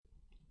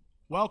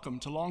Welcome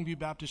to Longview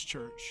Baptist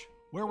Church.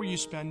 Where will you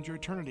spend your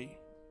eternity?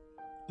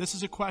 This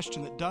is a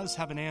question that does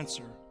have an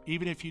answer,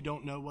 even if you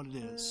don't know what it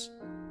is.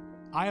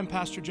 I am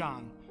Pastor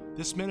John.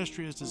 This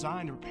ministry is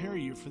designed to prepare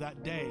you for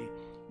that day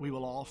we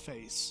will all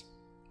face,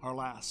 our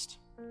last.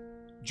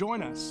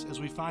 Join us as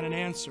we find an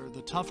answer to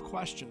the tough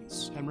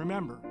questions, and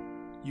remember,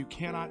 you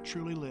cannot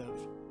truly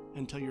live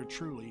until you're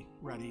truly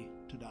ready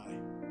to die.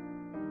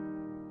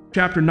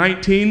 Chapter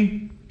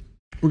 19,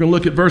 we're going to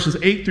look at verses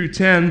 8 through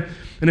 10,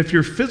 and if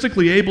you're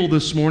physically able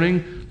this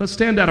morning, let's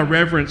stand out of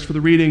reverence for the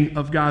reading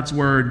of God's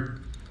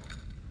Word.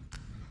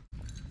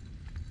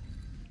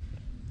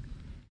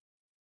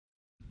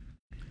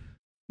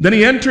 Then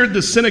he entered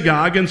the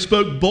synagogue and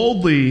spoke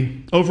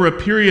boldly over a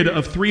period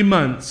of 3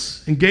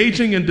 months,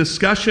 engaging in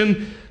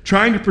discussion,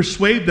 trying to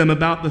persuade them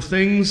about the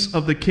things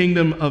of the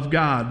kingdom of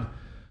God.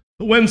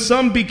 But when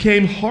some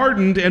became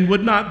hardened and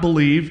would not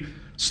believe,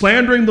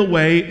 slandering the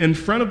way in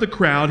front of the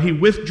crowd, he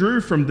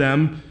withdrew from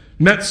them,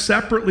 met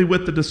separately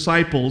with the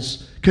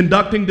disciples,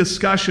 conducting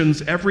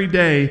discussions every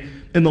day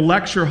in the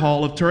lecture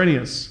hall of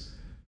Tyrannus.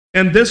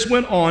 And this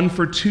went on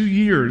for 2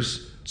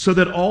 years, so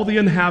that all the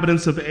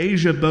inhabitants of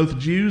Asia, both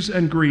Jews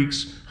and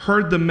Greeks,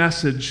 heard the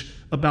message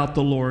about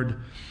the Lord.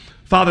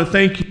 Father,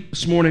 thank you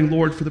this morning,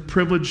 Lord, for the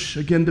privilege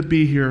again to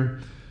be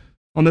here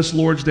on this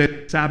Lord's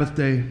Day, Sabbath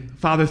day.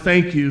 Father,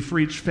 thank you for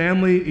each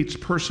family, each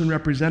person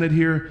represented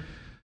here.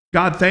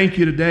 God, thank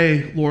you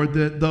today, Lord,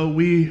 that though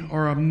we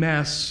are a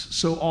mess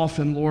so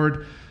often,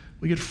 Lord,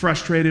 we get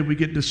frustrated, we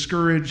get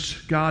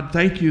discouraged. God,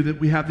 thank you that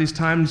we have these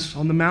times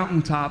on the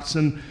mountaintops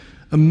and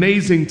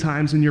amazing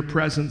times in your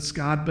presence,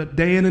 God. But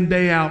day in and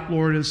day out,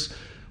 Lord, as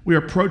we are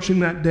approaching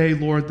that day,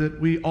 Lord, that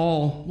we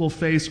all will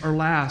face our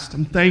last.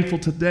 I'm thankful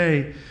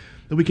today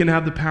that we can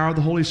have the power of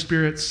the Holy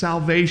Spirit,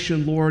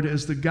 salvation, Lord,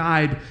 as the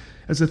guide,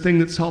 as the thing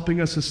that's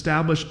helping us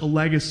establish a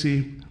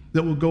legacy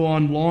that will go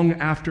on long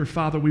after,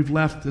 Father, we've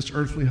left this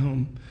earthly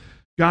home.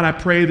 God, I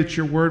pray that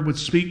your word would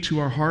speak to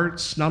our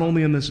hearts, not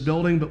only in this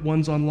building, but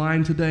ones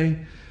online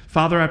today.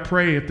 Father, I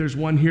pray if there's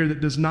one here that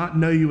does not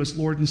know you as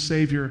Lord and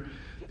Savior,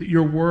 that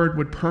your word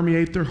would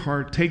permeate their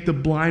heart, take the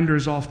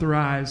blinders off their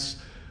eyes,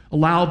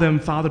 allow them,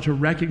 Father, to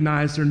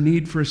recognize their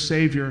need for a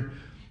Savior,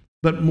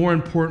 but more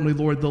importantly,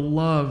 Lord, the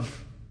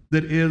love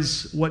that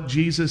is what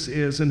Jesus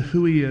is and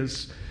who he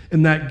is,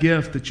 and that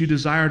gift that you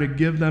desire to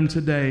give them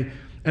today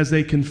as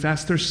they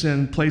confess their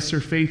sin, place their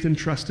faith and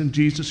trust in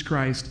Jesus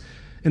Christ,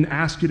 and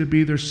ask you to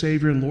be their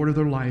Savior and Lord of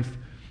their life.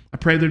 I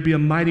pray there'd be a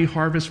mighty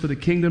harvest for the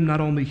kingdom,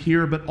 not only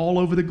here, but all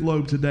over the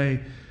globe today.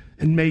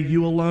 And may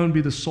you alone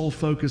be the sole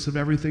focus of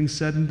everything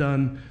said and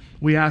done.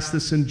 We ask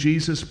this in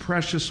Jesus'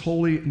 precious,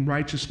 holy, and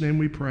righteous name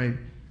we pray.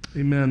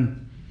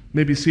 Amen. You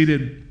may be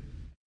seated.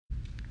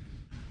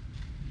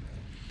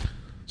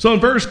 So in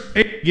verse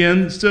 8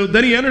 again, so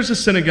then he enters the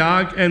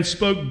synagogue and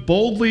spoke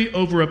boldly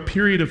over a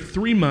period of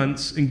 3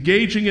 months,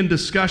 engaging in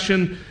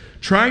discussion,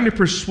 trying to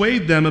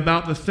persuade them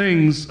about the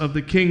things of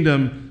the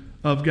kingdom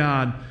of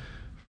God.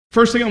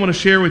 First thing I want to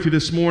share with you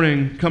this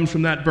morning comes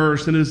from that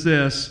verse, and it is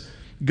this: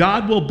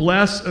 God will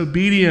bless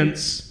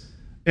obedience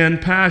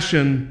and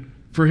passion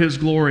for his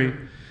glory.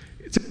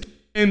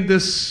 And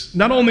this,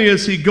 not only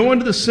is he going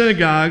to the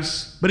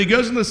synagogues, but he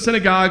goes into the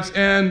synagogues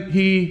and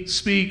he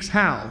speaks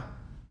how?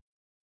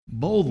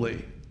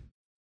 Boldly.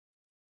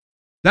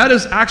 That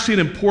is actually an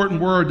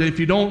important word that if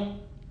you don't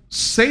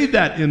say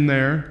that in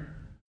there,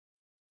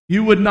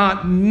 you would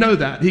not know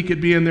that. He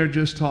could be in there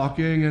just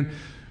talking.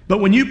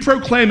 But when you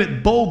proclaim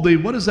it boldly,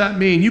 what does that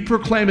mean? You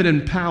proclaim it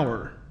in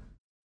power.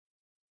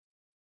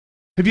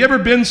 Have you ever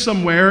been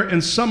somewhere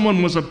and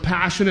someone was a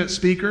passionate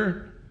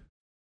speaker?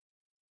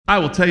 I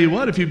will tell you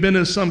what, if you've been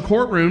in some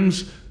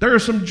courtrooms, there are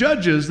some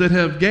judges that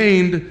have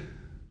gained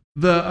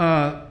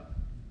the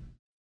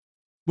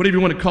whatever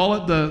you want to call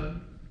it,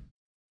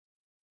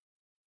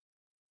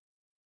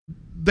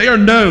 they are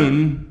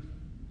known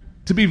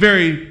to be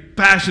very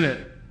passionate.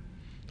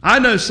 I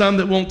know some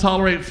that won't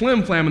tolerate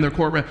flim-flam in their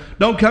courtroom.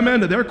 Don't come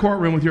into their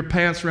courtroom with your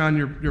pants around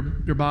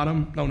your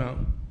bottom. No.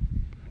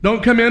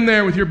 Don't come in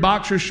there with your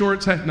boxer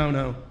shorts.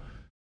 No.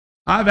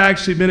 I've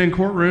actually been in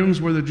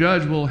courtrooms where the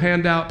judge will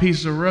hand out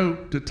pieces of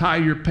rope to tie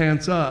your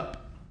pants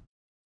up.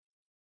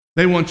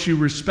 They want you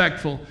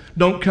respectful.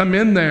 Don't come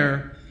in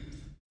there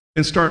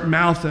and start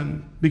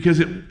mouthing, because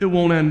it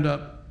won't end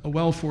up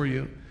well for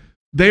you.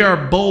 They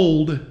are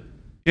bold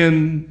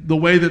in the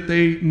way that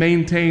they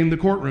maintain the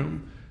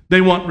courtroom.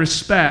 They want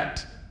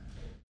respect.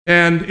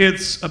 And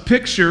it's a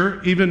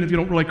picture, even if you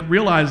don't really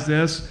realize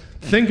this,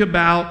 think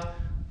about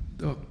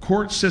the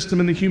court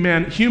system in the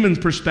human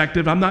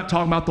perspective. I'm not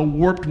talking about the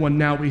warped one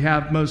now we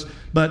have most,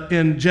 but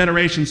in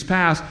generations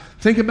past,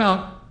 think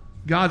about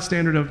God's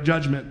standard of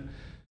judgment.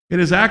 It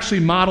is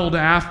actually modeled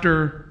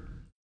after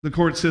the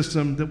court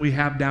system that we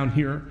have down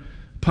here.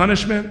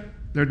 Punishment,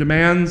 there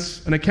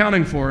demands an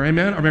accounting for,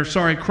 amen?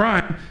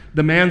 Crime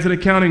demands an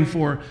accounting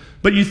for.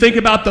 But you think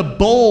about the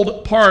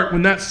bold part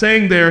when that's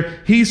saying there,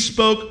 he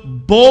spoke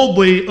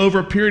boldly over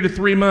a period of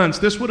 3 months.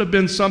 This would have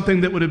been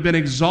something that would have been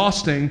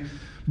exhausting.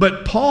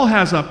 But Paul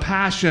has a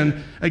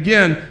passion,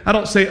 again, I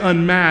don't say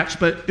unmatched,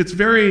 but it's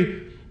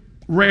very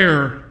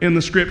rare in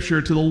the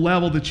Scripture to the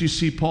level that you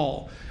see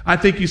Paul. I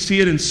think you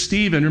see it in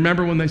Stephen.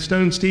 Remember when they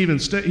stoned Stephen?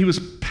 He was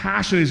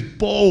passionate, he's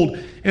bold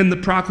in the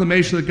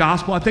proclamation of the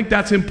gospel. I think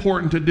that's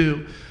important to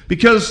do,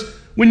 because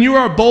when you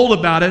are bold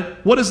about it,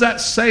 what does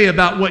that say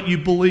about what you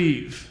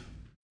believe?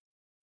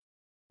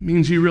 It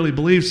means you really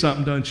believe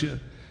something, don't you?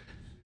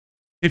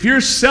 If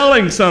you're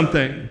selling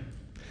something,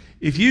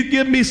 if you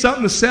give me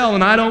something to sell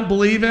and I don't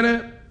believe in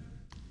it,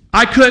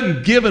 I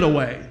couldn't give it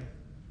away.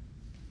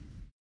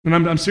 And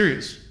I'm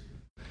serious.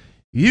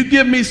 You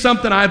give me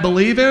something I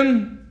believe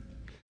in,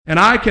 and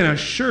I can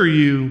assure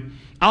you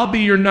I'll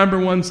be your number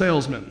one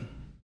salesman.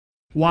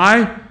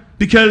 Why?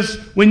 Because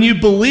when you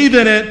believe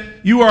in it,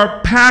 you are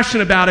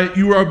passionate about it,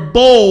 you are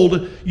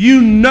bold,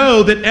 you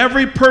know that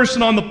every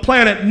person on the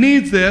planet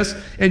needs this,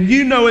 and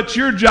you know it's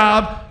your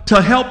job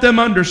to help them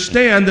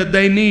understand that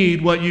they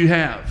need what you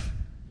have.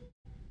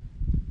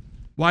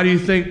 Why do you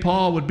think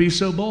Paul would be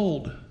so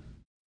bold?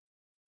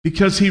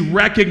 Because he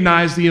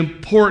recognized the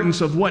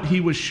importance of what he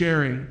was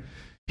sharing.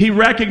 He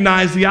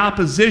recognized the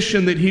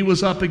opposition that he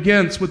was up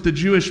against with the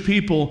Jewish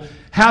people,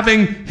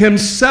 having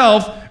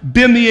himself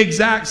been the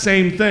exact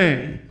same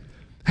thing.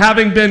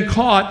 Having been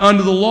caught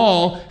under the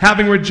law,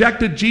 having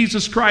rejected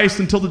Jesus Christ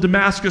until the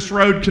Damascus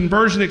Road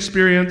conversion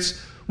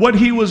experience, what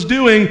he was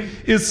doing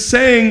is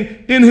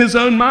saying in his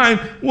own mind,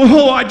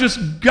 whoa, I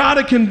just got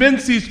to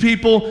convince these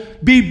people,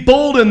 be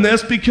bold in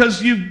this,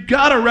 because you've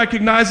got to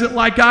recognize it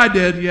like I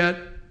did. Yet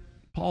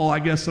Paul, I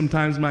guess,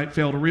 sometimes might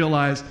fail to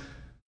realize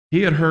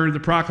he had heard the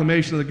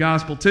proclamation of the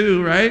gospel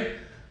too, right?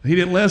 He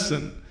didn't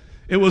listen.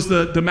 It was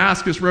the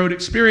Damascus Road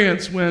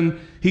experience when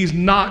he's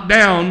knocked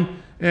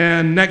down,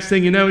 and next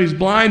thing you know, he's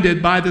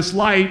blinded by this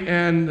light,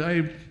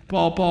 and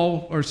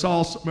Paul,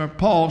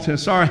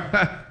 sorry,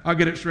 I'll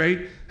get it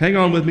straight. Hang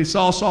on with me.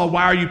 Saul,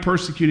 why are you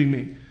persecuting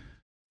me?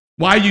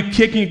 Why are you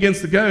kicking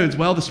against the goads?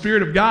 Well, the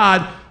Spirit of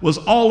God was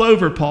all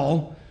over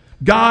Paul.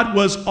 God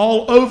was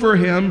all over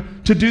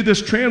him to do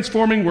this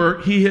transforming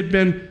work. He had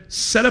been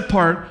set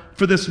apart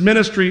for this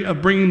ministry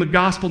of bringing the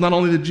gospel not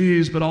only to the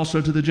Jews, but also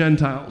to the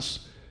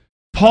Gentiles.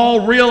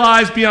 Paul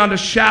realized beyond a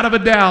shadow of a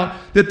doubt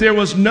that there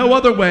was no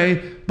other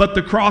way but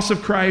the cross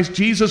of Christ.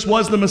 Jesus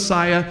was the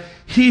Messiah.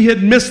 He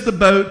had missed the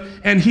boat,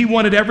 and he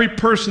wanted every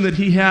person that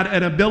he had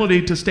an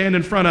ability to stand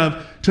in front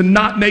of to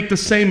not make the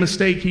same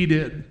mistake he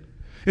did.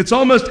 It's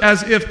almost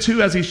as if,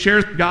 too, as he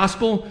shares the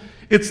gospel,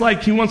 it's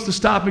like he wants to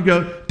stop and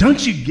go,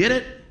 don't you get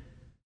it?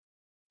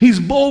 He's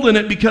bold in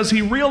it because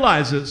he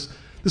realizes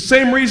the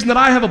same reason that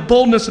I have a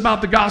boldness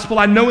about the gospel.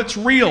 I know it's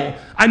real.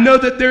 I know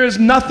that there is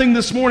nothing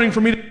this morning for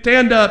me to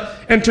stand up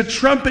and to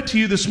trumpet to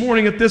you this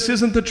morning if this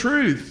isn't the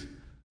truth.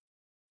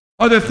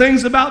 Are there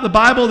things about the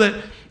Bible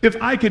that if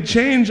I could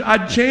change,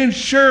 I'd change?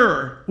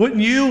 Sure.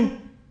 Wouldn't you?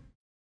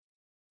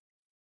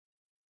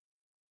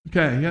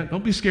 Okay, yeah,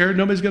 don't be scared.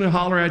 Nobody's going to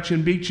holler at you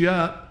and beat you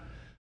up.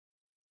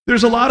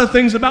 There's a lot of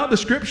things about the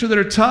Scripture that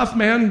are tough,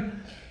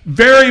 man.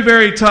 Very,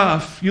 very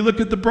tough. You look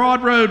at the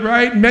broad road,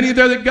 right? Many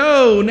there that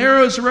go.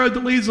 Narrow is the road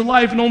that leads to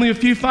life, and only a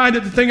few find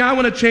it. The thing I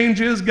want to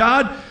change is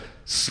God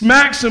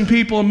smack some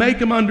people and make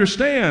them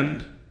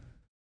understand.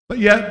 But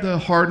yet the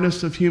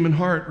hardness of human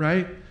heart,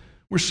 right?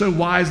 We're so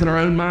wise in our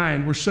own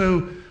mind. We're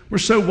so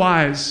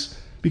wise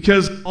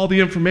because all the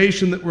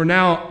information that we're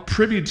now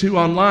privy to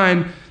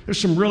online, there's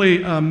some really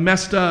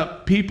messed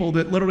up people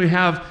that literally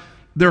have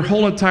their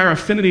whole entire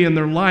affinity in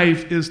their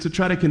life is to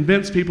try to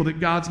convince people that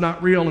God's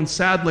not real, and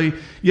sadly,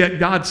 yet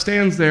God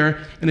stands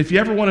there. And if you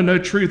ever want to know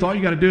truth, all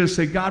you got to do is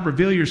say, God,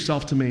 reveal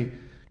yourself to me.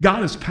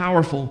 God is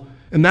powerful,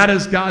 and that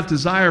is God's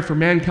desire for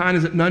mankind,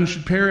 is that none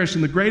should perish.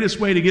 And the greatest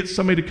way to get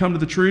somebody to come to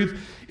the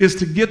truth is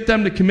to get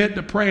them to commit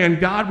to praying,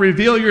 God,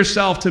 reveal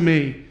yourself to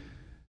me,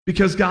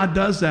 because God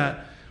does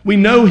that. We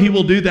know he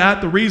will do that.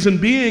 The reason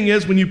being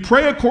is when you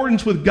pray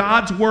accordance with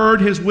God's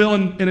word, his will,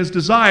 and his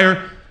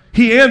desire,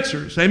 he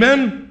answers.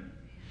 Amen?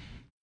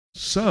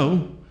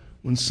 So,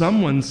 when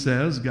someone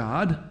says,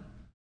 God,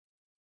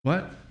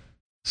 what?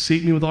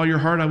 Seek me with all your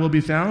heart, I will be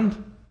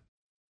found.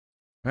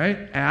 Right?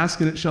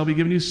 Ask and it shall be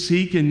given you.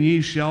 Seek and ye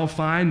shall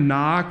find.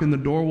 Knock and the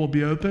door will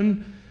be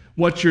open.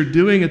 What you're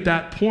doing at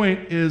that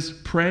point is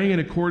praying in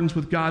accordance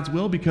with God's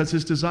will, because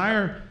his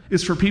desire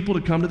is for people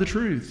to come to the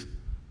truth.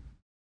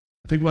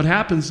 I think what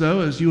happens,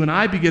 though, is you and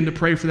I begin to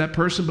pray for that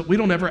person, but we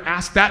don't ever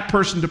ask that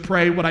person to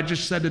pray what I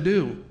just said to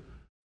do.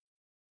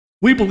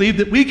 We believe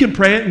that we can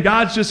pray it and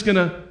God's just going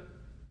to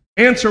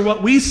answer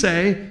what we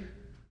say,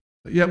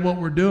 but yet what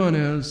we're doing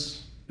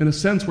is, in a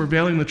sense, we're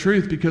veiling the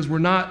truth, because we're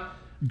not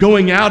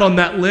going out on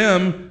that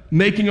limb,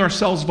 making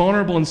ourselves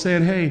vulnerable and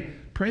saying, hey,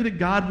 pray that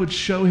God would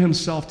show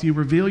himself to you,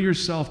 reveal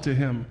yourself to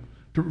him,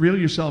 to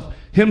reveal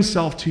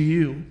himself to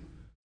you.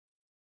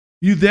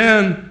 You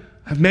then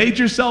have made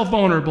yourself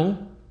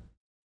vulnerable.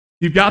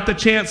 You've got the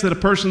chance that a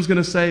person's going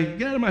to say,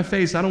 get out of my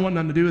face, I don't want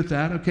nothing to do with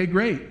that. Okay,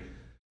 great.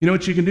 You know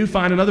what you can do?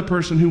 Find another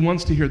person who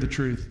wants to hear the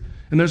truth.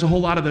 And there's a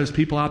whole lot of those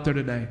people out there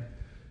today.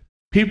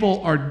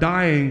 People are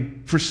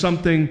dying for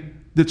something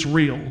that's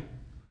real.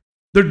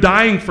 They're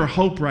dying for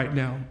hope right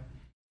now.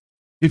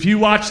 If you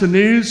watch the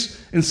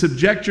news and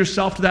subject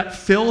yourself to that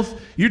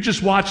filth, you're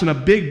just watching a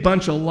big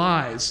bunch of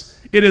lies.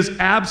 It is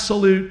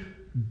absolute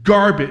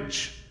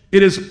garbage.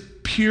 It is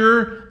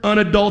pure,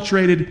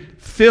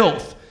 unadulterated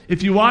filth.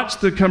 If you watch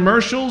the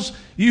commercials,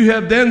 you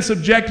have then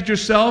subjected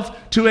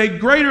yourself to a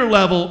greater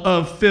level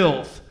of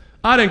filth.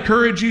 I'd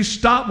encourage you,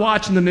 stop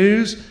watching the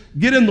news,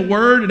 get in the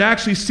Word, and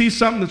actually see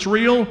something that's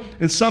real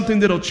and something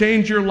that'll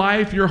change your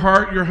life, your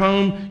heart, your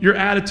home, your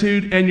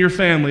attitude, and your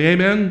family.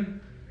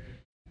 Amen?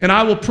 And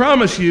I will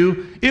promise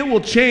you, it will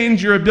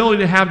change your ability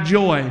to have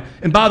joy.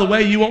 And by the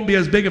way, you won't be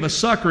as big of a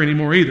sucker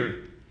anymore either.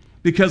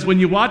 Because when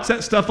you watch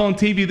that stuff on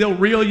TV, they'll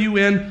reel you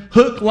in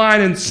hook,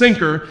 line, and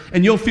sinker,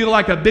 and you'll feel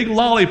like a big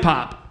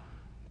lollipop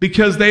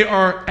because they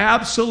are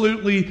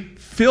absolutely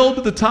filled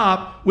to the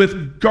top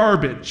with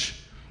garbage.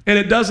 And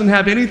it doesn't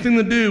have anything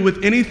to do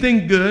with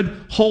anything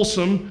good,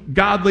 wholesome,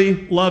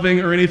 godly, loving,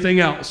 or anything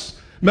else.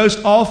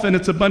 Most often,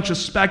 it's a bunch of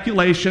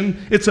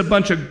speculation, it's a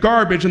bunch of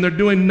garbage, and they're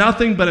doing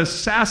nothing but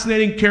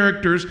assassinating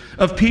characters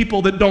of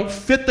people that don't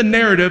fit the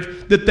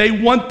narrative that they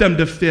want them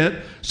to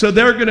fit. So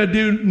they're going to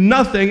do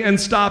nothing and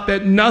stop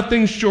at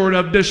nothing short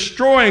of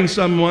destroying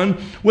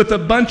someone with a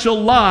bunch of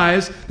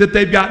lies that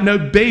they've got no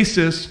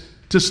basis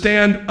to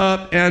stand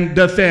up and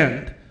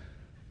defend.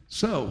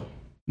 So,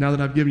 now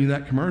that I've given you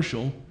that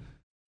commercial,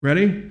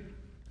 ready?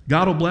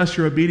 God will bless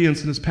your obedience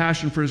and his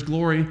passion for his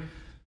glory.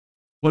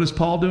 What is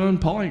Paul doing?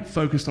 Paul ain't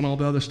focused on all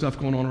the other stuff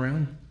going on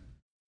around.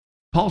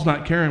 Paul's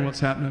not caring what's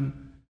happening.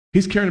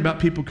 He's caring about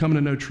people coming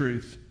to know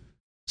truth.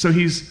 So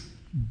he's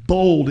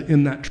bold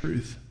in that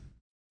truth.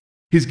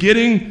 He's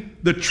getting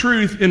the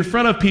truth in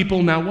front of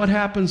people. Now, what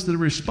happens to the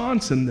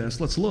response in this?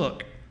 Let's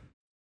look.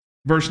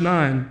 Verse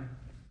 9.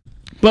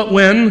 But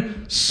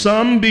when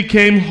some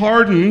became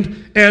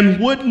hardened and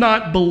would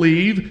not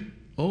believe,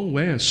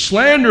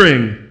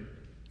 slandering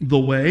the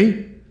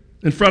way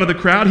in front of the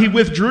crowd, he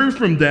withdrew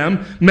from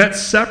them, met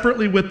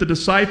separately with the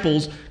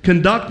disciples,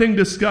 conducting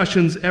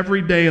discussions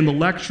every day in the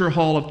lecture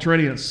hall of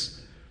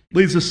Tyrannus.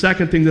 Leads the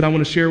second thing that I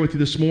want to share with you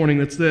this morning.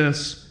 It's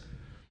this.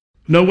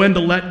 Know when to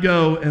let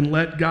go and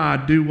let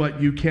God do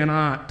what you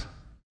cannot.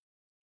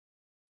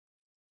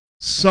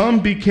 Some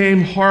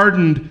became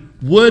hardened,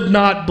 would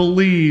not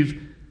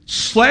believe,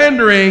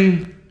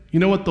 slandering. You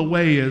know what the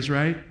way is,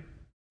 right?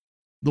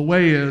 The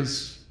way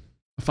is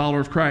a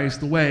follower of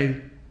Christ. The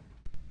way,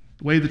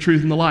 the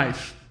truth, and the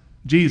life.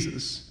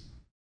 Jesus.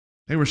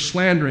 They were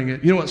slandering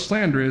it. You know what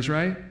slander is,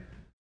 right?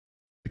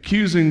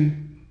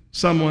 Accusing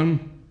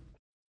someone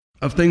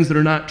of things that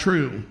are not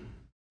true.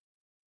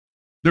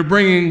 They're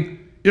bringing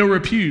ill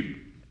repute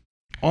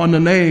on the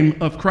name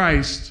of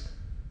Christ.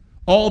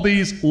 All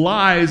these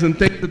lies and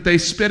things that they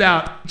spit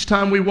out. Each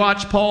time we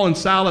watch Paul and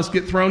Silas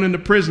get thrown into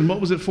prison, what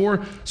was it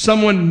for?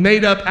 Someone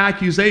made up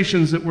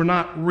accusations that were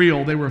not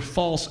real. They were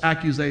false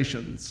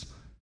accusations.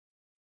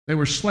 They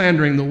were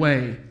slandering the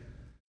way.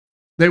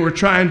 They were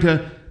trying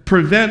to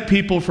prevent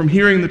people from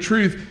hearing the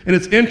truth. And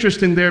it's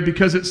interesting there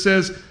because it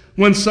says,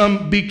 when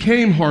some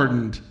became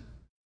hardened.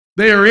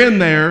 They are in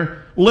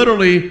there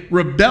literally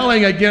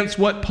rebelling against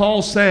what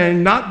Paul's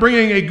saying, not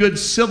bringing a good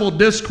civil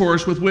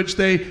discourse with which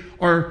they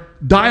are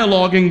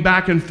dialoguing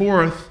back and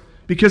forth,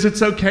 because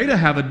it's okay to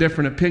have a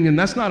different opinion.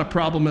 That's not a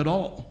problem at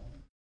all.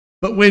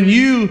 But when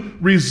you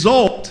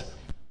result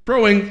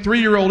throwing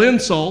 3-year-old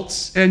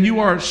insults and you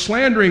are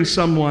slandering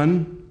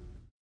someone,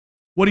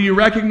 what do you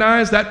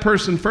recognize? That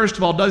person, first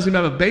of all, doesn't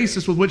even have a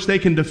basis with which they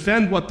can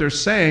defend what they're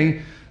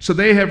saying, so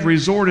they have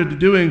resorted to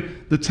doing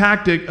the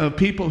tactic of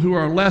people who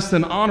are less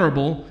than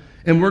honorable,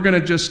 and we're going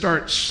to just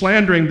start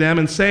slandering them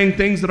and saying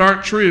things that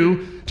aren't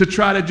true to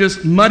try to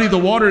just muddy the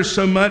waters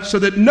so much so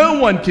that no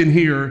one can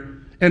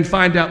hear and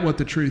find out what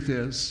the truth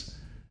is.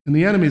 And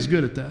the enemy's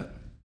good at that.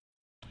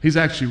 He's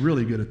actually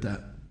really good at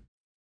that.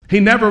 He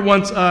never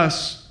wants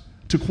us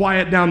to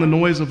quiet down the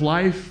noise of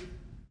life.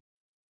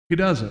 He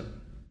doesn't.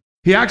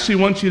 He actually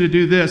wants you to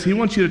do this. He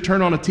wants you to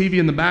turn on a TV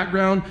in the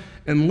background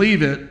and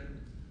leave it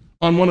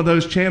on one of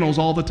those channels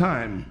all the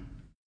time.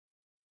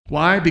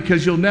 Why?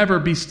 Because you'll never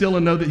be still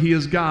and know that he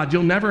is God.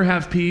 You'll never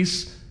have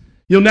peace.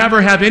 You'll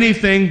never have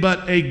anything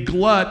but a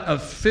glut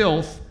of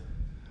filth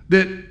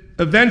that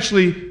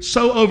eventually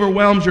so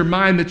overwhelms your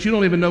mind that you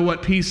don't even know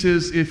what peace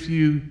is if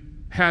you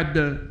had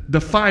to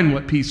define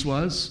what peace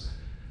was.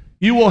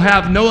 You will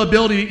have no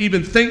ability to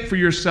even think for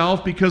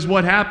yourself, because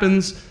what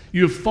happens,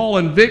 you have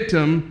fallen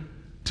victim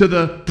to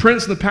the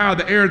prince of the power of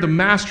the air, the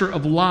master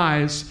of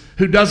lies,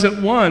 who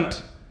doesn't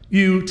want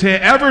you to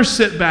ever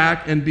sit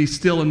back and be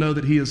still and know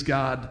that he is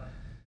God.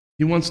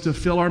 He wants to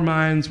fill our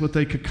minds with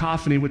a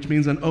cacophony, which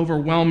means an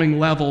overwhelming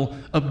level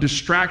of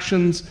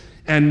distractions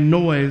and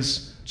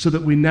noise so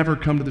that we never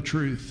come to the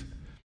truth.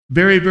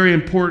 Very, very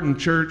important,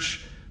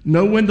 church.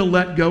 Know when to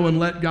let go and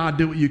let God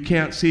do what you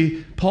can't.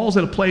 See, Paul's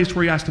at a place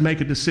where he has to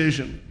make a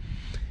decision.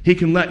 He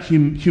can let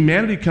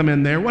humanity come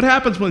in there. What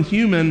happens when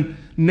human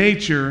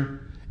nature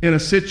in a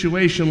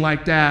situation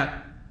like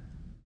that,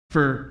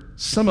 for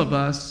some of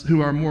us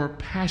who are more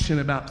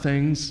passionate about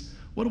things,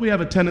 what do we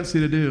have a tendency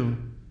to do?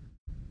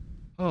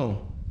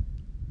 Oh,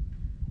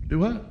 do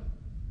what?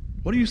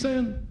 What are you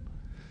saying?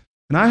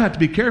 And I have to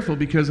be careful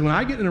because when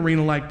I get in an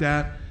arena like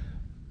that,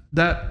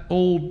 the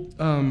old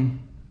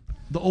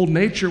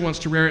nature wants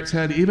to rear its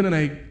head even in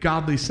a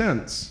godly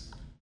sense.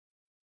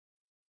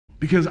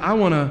 Because I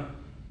want to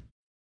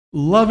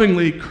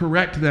lovingly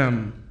correct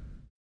them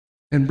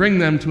and bring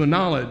them to a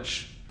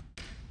knowledge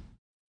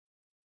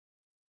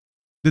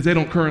that they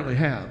don't currently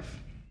have.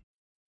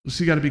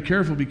 So you got to be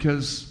careful,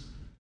 because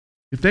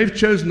if they've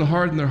chosen to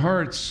harden their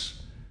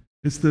hearts,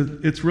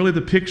 it's really the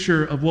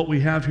picture of what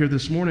we have here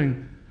this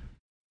morning.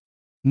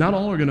 Not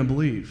all are going to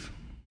believe.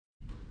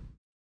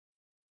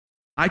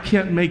 I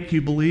can't make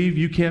you believe.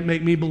 You can't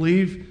make me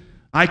believe.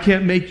 I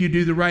can't make you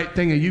do the right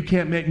thing, and you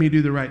can't make me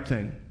do the right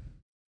thing.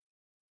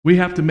 We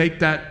have to make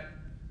that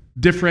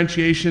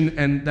differentiation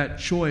and that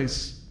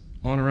choice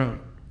on our own.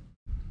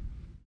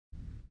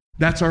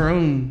 That's our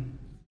own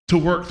to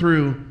work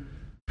through.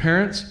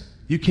 Parents,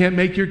 you can't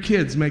make your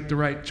kids make the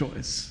right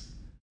choice.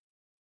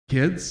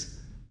 Kids,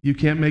 you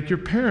can't make your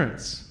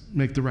parents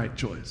make the right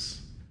choice.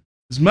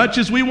 As much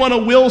as we want to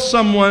will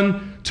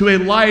someone to a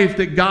life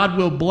that God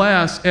will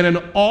bless and an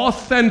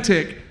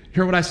authentic,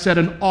 hear what I said,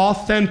 an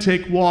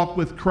authentic walk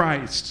with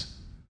Christ.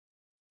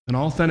 An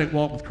authentic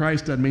walk with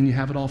Christ doesn't mean you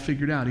have it all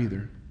figured out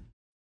either.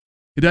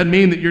 It doesn't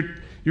mean that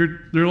your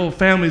little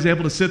family is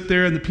able to sit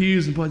there in the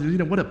pews and,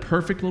 what a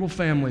perfect little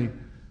family.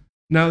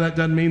 No, that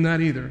doesn't mean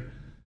that either.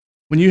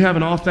 When you have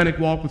an authentic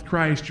walk with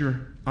Christ, you're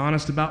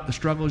honest about the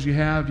struggles you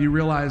have. You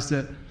realize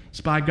that it's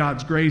by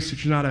God's grace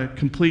that you're not a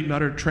complete and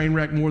utter train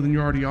wreck more than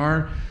you already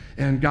are.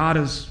 And God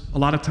is a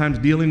lot of times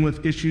dealing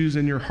with issues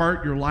in your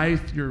heart, your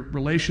life, your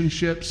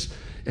relationships.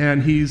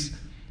 And He's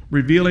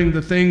revealing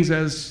the things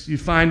as you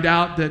find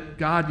out that,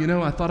 God,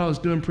 I thought I was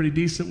doing pretty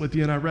decent with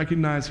you, and I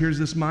recognize here's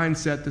this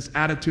mindset, this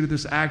attitude,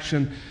 this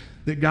action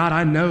that, God,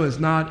 I know is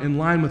not in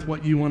line with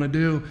what you want to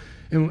do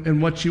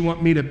and what you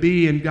want me to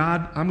be. And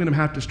God, I'm going to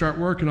have to start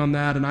working on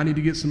that, and I need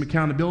to get some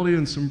accountability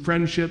and some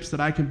friendships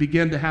that I can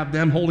begin to have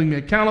them holding me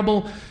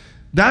accountable.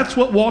 That's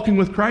what walking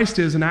with Christ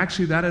is, and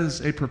actually that is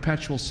a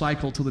perpetual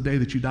cycle till the day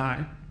that you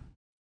die.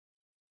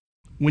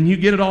 When you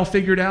get it all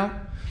figured out,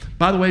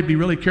 by the way, be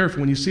really careful.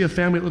 When you see a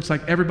family that looks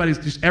like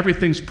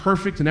everything's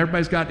perfect and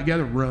everybody's got it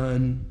together,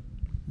 run.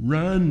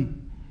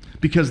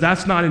 Because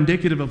that's not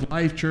indicative of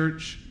life,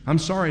 church. I'm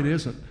sorry, it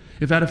isn't.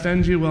 If that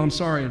offends you, well, I'm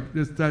sorry.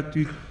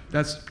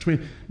 That's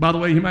between. By the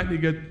way, you might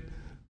need to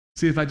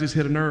see if I just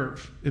hit a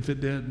nerve, if it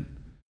did.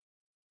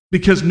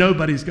 Because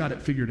nobody's got it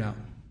figured out.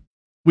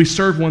 We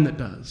serve one that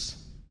does.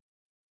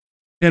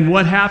 And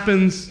what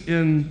happens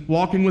in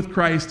walking with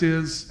Christ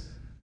is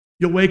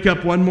you'll wake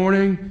up one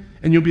morning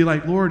and you'll be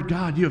like, Lord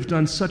God, you have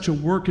done such a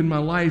work in my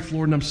life,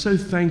 Lord, and I'm so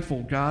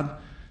thankful, God.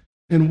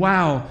 And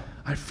wow,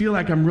 I feel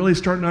like I'm really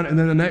starting on it. And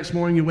then the next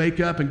morning you wake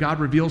up and God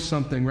reveals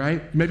something,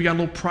 right? Maybe you got a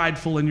little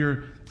prideful in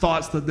your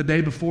thoughts the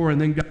day before,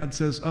 and then God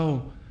says,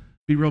 oh,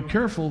 be real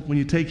careful when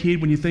you take heed,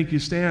 when you think you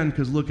stand,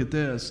 because look at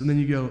this. And then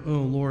you go,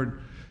 oh,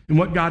 Lord. And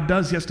what God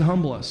does, He has to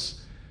humble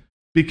us,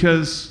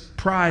 because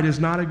pride is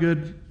not a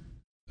good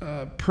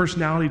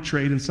personality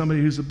trait in somebody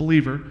who's a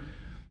believer.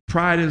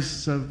 Pride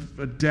is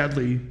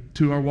deadly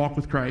to our walk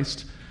with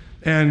Christ,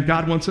 and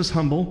God wants us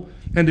humble.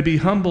 And to be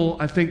humble,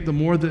 I think the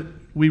more that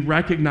we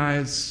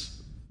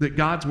recognize that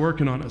God's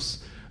working on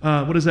us.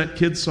 What is that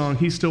kid's song?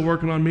 He's still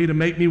working on me to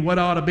make me what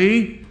I ought to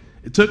be.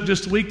 It took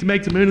just a week to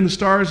make the moon and the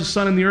stars, the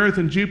sun and the earth,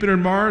 and Jupiter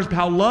and Mars. But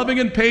how loving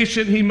and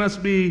patient He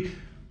must be.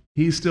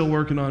 He's still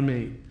working on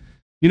me.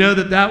 You know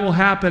that will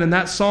happen, and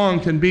that song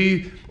can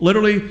be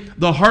literally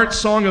the heart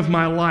song of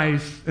my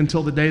life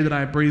until the day that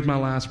I breathe my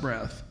last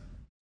breath.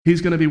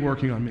 He's going to be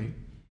working on me.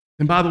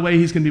 And by the way,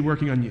 He's going to be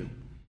working on you.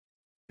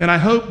 And I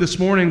hope this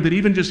morning that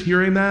even just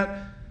hearing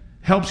that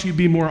helps you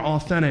be more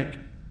authentic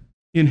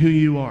in who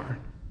you are.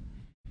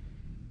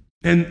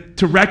 And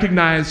to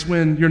recognize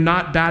when you're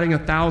not batting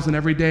 1,000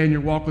 every day in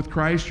your walk with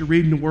Christ, you're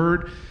reading the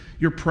Word,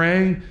 you're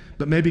praying,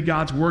 but maybe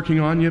God's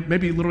working on you.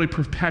 Maybe literally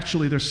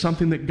perpetually there's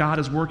something that God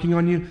is working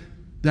on you.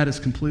 That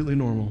is completely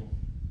normal.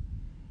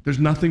 There's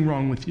nothing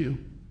wrong with you.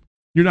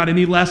 You're not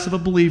any less of a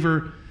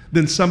believer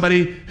than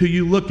somebody who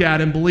you look at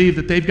and believe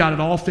that they've got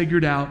it all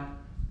figured out.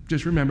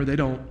 Just remember, they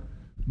don't.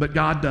 But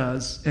God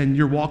does, and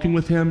you're walking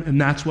with Him, and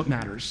that's what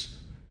matters.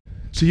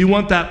 So you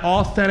want that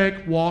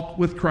authentic walk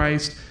with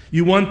Christ.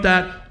 You want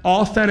that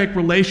authentic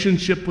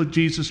relationship with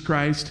Jesus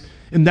Christ,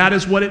 and that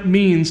is what it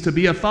means to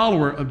be a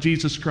follower of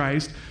Jesus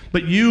Christ.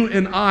 But you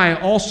and I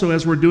also,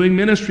 as we're doing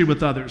ministry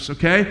with others,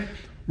 okay?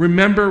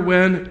 Remember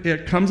when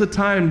it comes a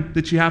time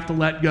that you have to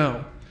let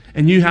go,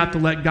 and you have to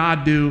let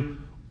God do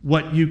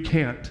what you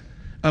can't.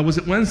 Was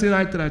it Wednesday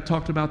night that I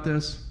talked about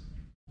this?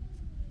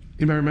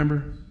 Anybody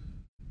remember?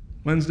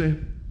 Wednesday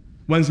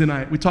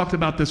night. We talked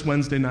about this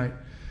Wednesday night.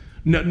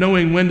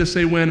 Knowing when to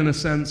say when, in a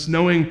sense.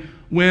 Knowing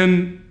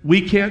when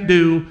we can't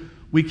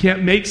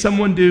make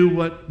someone do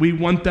what we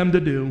want them to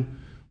do.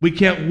 We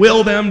can't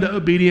will them to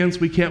obedience.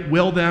 We can't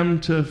will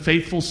them to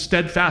faithful,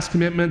 steadfast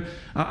commitment.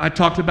 I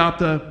talked about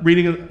the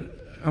reading of...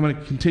 I'm going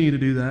to continue to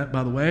do that,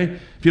 by the way.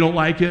 If you don't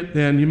like it,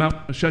 then you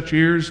might shut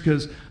your ears,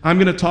 because I'm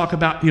going to talk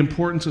about the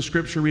importance of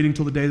Scripture reading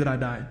till the day that I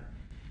die.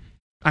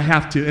 I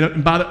have to,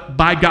 and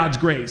by God's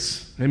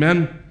grace.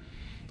 Amen?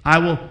 I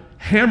will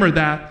hammer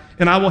that,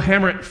 and I will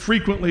hammer it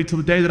frequently till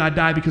the day that I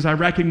die, because I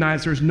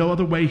recognize there's no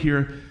other way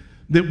here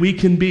that we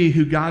can be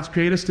who God's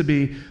created us to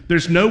be.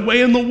 There's no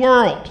way in the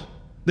world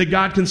that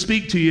God can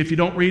speak to you if you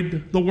don't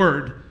read the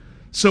Word.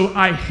 So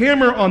I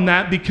hammer on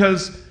that,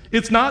 because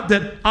it's not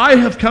that I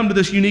have come to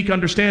this unique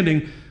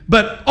understanding,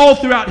 but all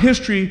throughout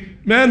history,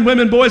 men,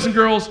 women, boys, and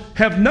girls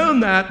have known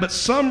that, but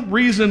some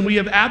reason we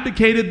have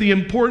abdicated the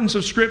importance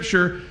of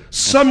Scripture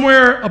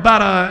somewhere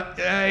about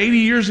 80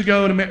 years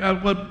ago,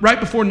 right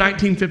before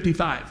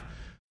 1955.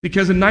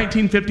 Because in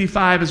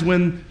 1955 is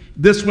when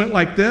this went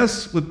like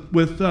this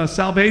with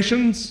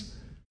salvations,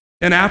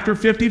 and after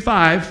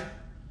 55,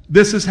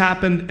 this has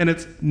happened, and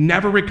it's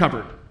never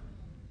recovered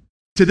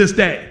to this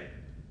day,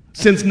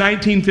 since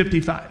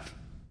 1955.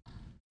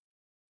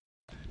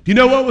 Do you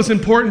know what was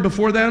important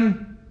before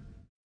then?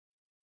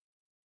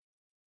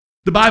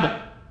 The Bible.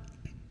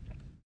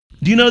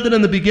 Do you know that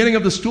in the beginning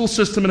of the school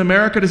system in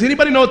America, does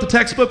anybody know what the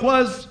textbook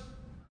was?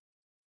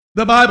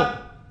 The Bible.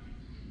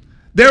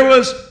 There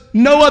was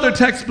no other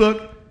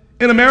textbook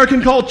in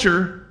American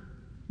culture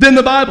than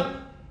the Bible.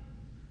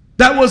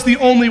 That was the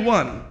only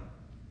one.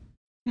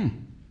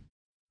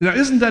 Now,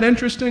 isn't that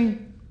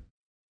interesting?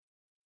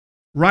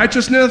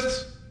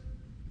 Righteousness,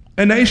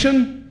 a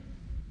nation,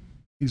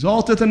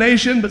 exalteth a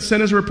nation, but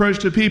sin is a reproach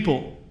to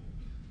people.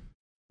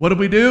 What did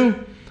we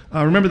do?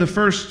 Remember the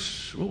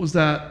first, what was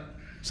that?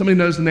 Somebody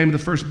knows the name of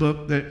the first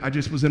book that I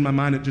just was in my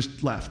mind, it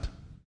just left.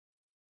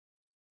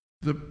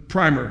 The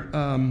primer,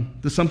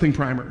 the something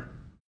primer.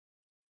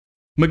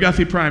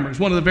 McGuffey Primer. It's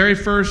one of the very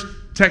first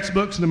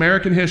textbooks in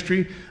American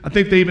history. I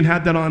think they even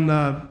had that on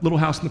Little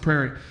House on the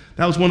Prairie.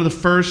 That was one of the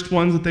first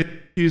ones that they were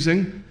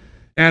using.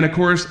 And of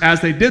course,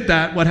 as they did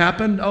that, what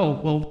happened? Oh,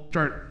 we'll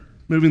start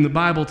moving the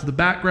Bible to the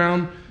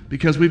background,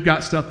 because we've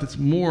got stuff that's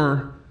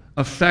more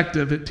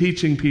effective at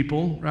teaching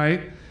people,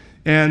 right?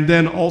 And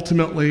then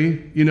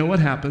ultimately, you know what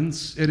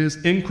happens? It is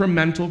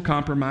incremental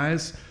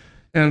compromise.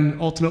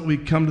 And ultimately,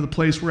 we come to the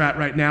place we're at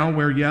right now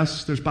where,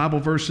 yes, there's Bible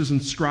verses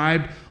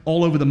inscribed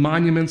all over the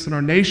monuments in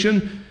our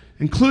nation,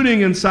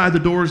 including inside the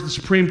doors of the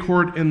Supreme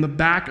Court. In the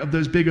back of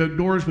those big oak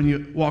doors, when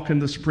you walk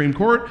into the Supreme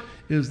Court,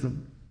 is the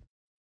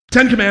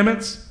Ten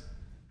Commandments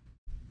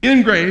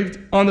engraved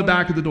on the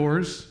back of the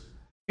doors,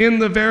 in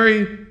the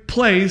very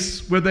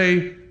place where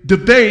they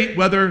debate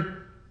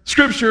whether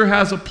Scripture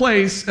has a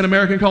place in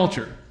American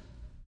culture.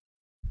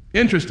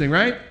 Interesting,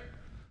 right?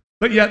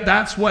 But yet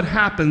that's what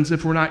happens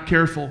if we're not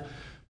careful.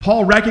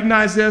 Paul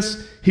recognized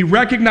this. He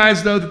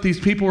recognized, though, that these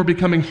people were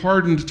becoming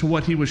hardened to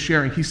what he was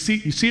sharing. You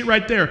see it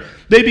right there.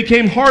 They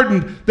became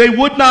hardened. They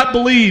would not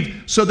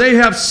believe. So they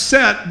have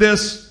set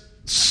this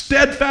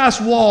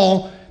steadfast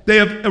wall. They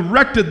have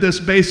erected this,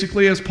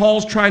 basically, as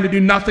Paul's trying to do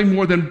nothing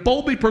more than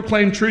boldly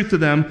proclaim truth to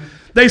them.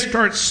 They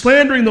start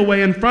slandering the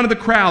way in front of the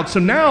crowd. So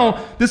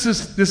now this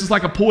is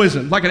like a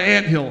poison, like an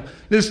anthill.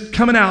 This is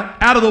coming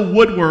out of the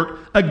woodwork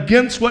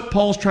against what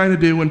Paul's trying to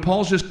do, and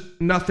Paul's just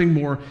nothing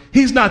more.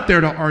 He's not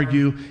there to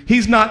argue.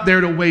 He's not there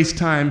to waste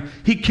time.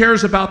 He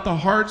cares about the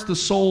hearts, the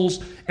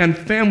souls, and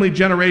family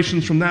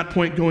generations from that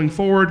point going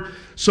forward.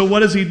 So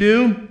what does he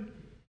do?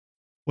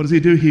 What does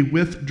he do? He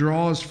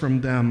withdraws from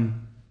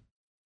them.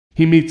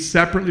 He meets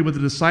separately with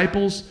the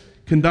disciples,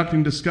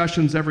 conducting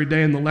discussions every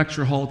day in the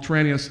lecture hall of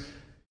Tyrannus.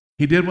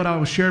 He did what I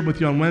was shared with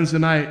you on Wednesday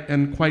night,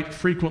 and quite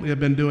frequently have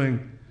been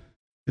doing.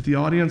 If the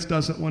audience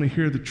doesn't want to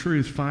hear the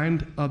truth,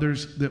 find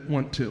others that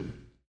want to,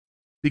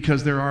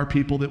 because there are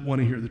people that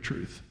want to hear the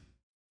truth.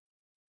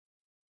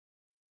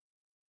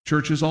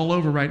 Churches all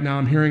over right now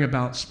I'm hearing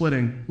about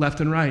splitting left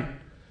and right.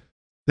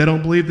 They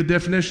don't believe the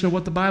definition of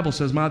what the Bible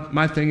says.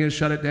 My thing is,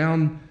 shut it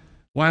down.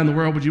 Why in the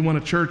world would you want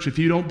a church? If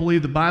you don't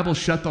believe the Bible,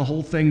 shut the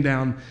whole thing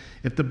down.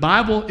 If the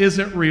Bible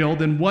isn't real,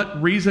 then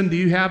what reason do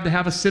you have to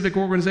have a civic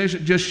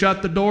organization? Just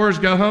shut the doors,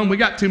 go home. We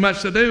got too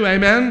much to do,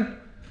 amen?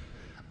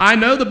 I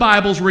know the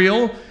Bible's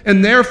real,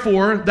 and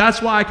therefore,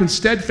 that's why I can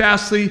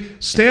steadfastly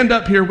stand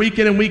up here week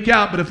in and week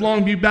out. But if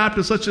Longview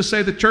Baptist, let's just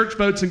say the church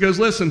votes and goes,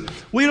 listen,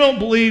 we don't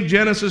believe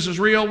Genesis is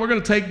real. We're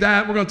going to take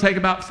that. We're going to take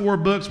about 4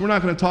 books. We're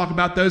not going to talk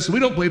about those, so we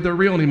don't believe they're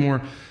real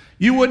anymore.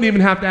 You wouldn't even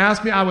have to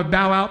ask me. I would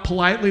bow out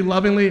politely,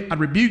 lovingly. I'd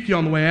rebuke you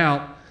on the way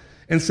out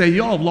and say,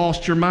 y'all have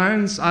lost your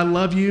minds. I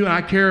love you and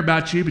I care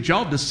about you, but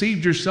y'all have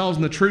deceived yourselves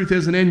and the truth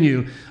isn't in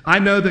you. I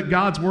know that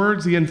God's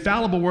word's the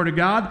infallible word of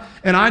God,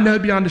 and I know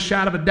beyond a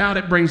shadow of a doubt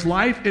it brings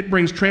life. It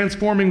brings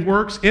transforming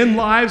works in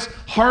lives,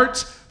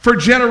 hearts, for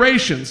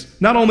generations.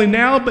 Not only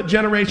now, but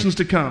generations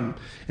to come.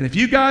 And if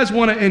you guys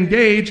want to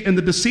engage in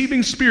the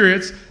deceiving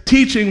spirits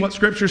teaching what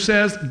Scripture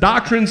says,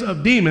 doctrines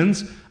of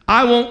demons,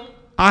 I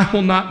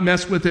will not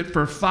mess with it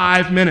for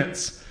 5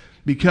 minutes,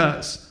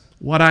 because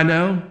what I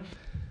know,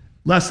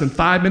 less than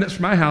 5 minutes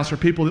from my house are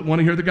people that want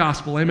to hear the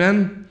gospel,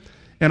 amen?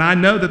 And I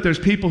know that there's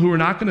people who are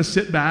not going to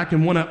sit back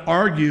and want to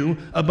argue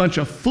a bunch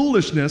of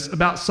foolishness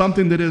about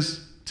something that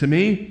is, to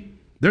me,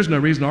 there's no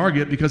reason to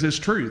argue it because it's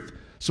truth.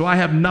 So I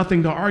have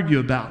nothing to argue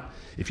about.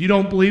 If you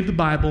don't believe the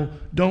Bible,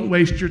 don't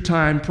waste your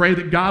time. Pray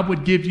that God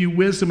would give you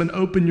wisdom and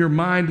open your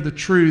mind to the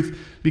truth,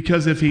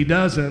 because if he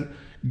doesn't,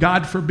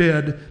 God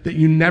forbid that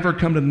you never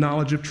come to the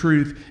knowledge of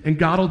truth, and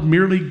God will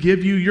merely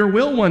give you your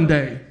will one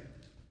day.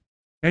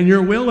 And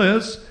your will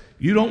is,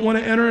 you don't want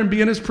to enter and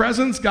be in his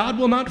presence, God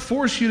will not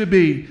force you to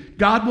be.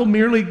 God will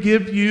merely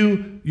give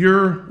you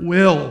your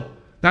will.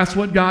 That's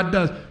what God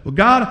does. Well,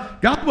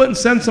 God wouldn't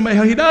send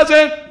somebody. He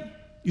doesn't.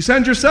 You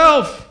send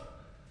yourself.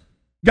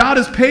 God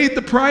has paid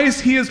the price.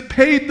 He has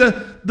paid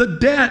the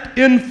debt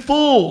in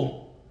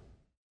full.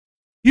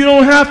 You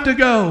don't have to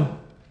go.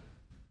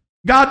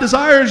 God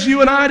desires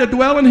you and I to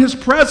dwell in his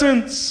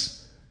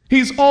presence.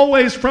 He's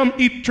always, from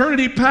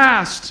eternity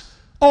past,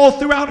 all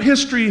throughout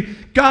history,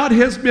 God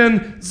has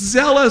been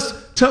zealous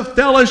to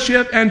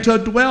fellowship and to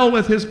dwell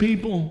with his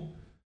people.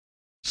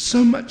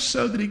 So much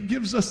so that he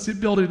gives us the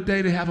ability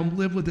today to have him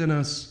live within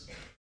us.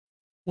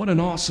 What an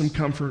awesome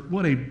comfort.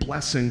 What a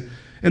blessing.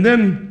 And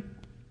then,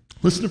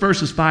 listen to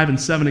verses 5 and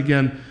 7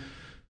 again.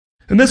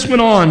 And this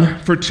went on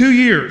for 2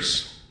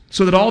 years,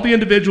 so that all the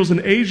individuals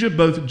in Asia,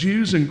 both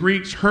Jews and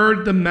Greeks,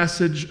 heard the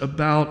message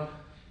about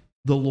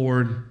the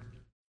Lord.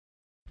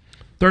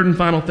 Third and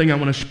final thing I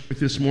want to share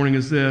with you this morning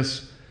is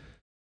this.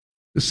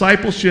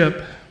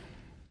 Discipleship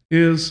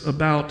is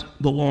about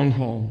the long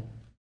haul.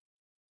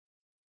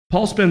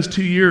 Paul spends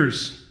 2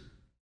 years.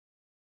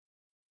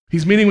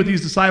 He's meeting with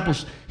these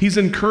disciples. He's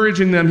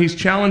encouraging them. He's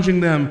challenging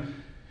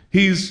them.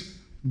 He's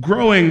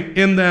growing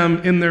in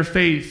them in their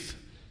faith.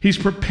 He's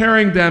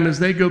preparing them as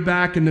they go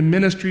back into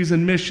ministries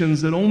and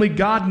missions that only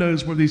God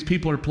knows where these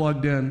people are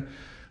plugged in.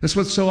 That's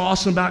what's so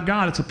awesome about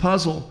God. It's a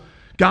puzzle.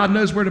 God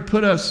knows where to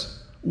put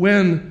us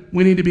when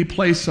we need to be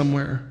placed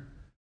somewhere.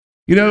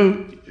 You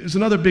know, there's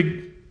another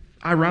big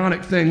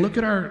ironic thing. Look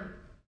at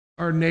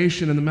our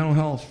nation and the mental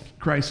health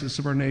crisis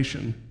of our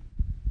nation.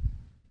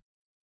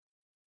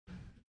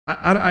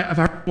 I've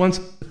heard once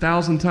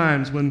 1,000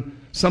 times when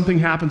something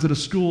happens at a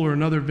school or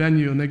another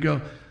venue and they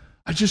go,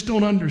 I just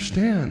don't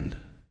understand.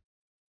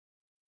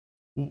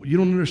 Well, you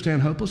don't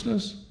understand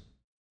hopelessness?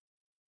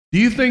 Do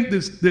you think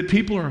that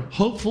people are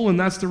hopeful and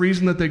that's the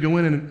reason that they go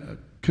in and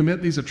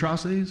commit these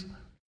atrocities?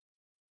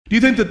 Do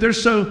you think that they're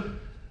so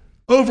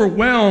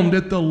overwhelmed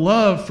at the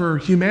love for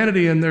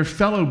humanity and their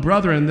fellow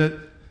brethren that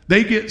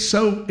they get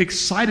so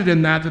excited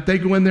in that they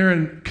go in there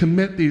and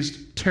commit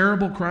these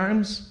terrible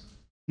crimes?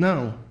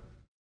 No.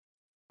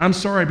 I'm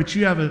sorry, but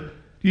you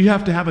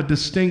have to have a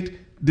distinct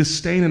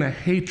disdain and a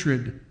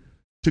hatred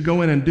to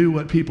go in and do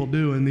what people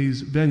do in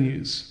these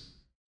venues.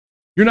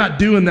 You're not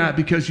doing that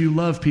because you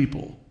love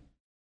people.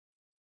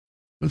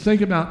 But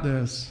think about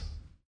this.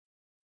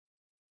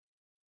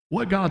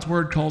 What God's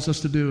word calls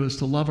us to do is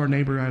to love our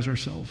neighbor as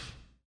ourselves.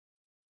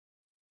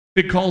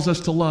 It calls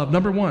us to love.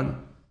 Number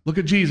one, look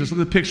at Jesus. Look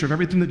at the picture of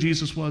everything that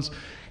Jesus was.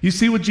 You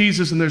see with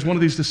Jesus, and there's one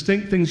of these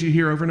distinct things you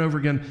hear over and over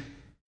again.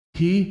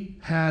 He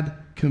had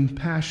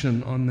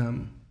compassion on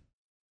them.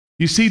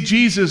 You see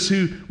Jesus,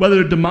 who, whether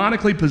they're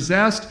demonically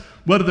possessed,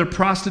 whether they're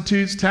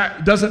prostitutes,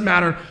 doesn't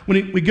matter.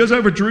 When he goes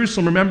over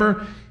Jerusalem,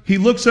 remember, he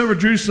looks over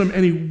Jerusalem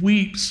and he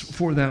weeps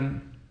for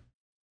them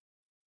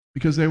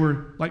because they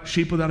were like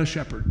sheep without a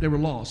shepherd. They were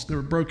lost. They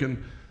were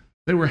broken.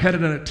 They were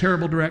headed in a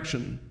terrible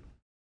direction.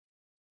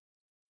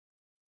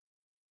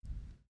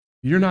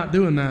 You're not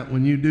doing that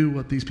when you do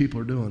what these people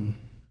are doing.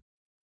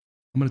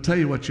 I'm going to tell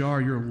you what you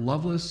are. You're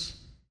loveless.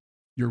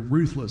 You're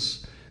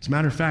ruthless. As a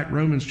matter of fact,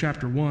 Romans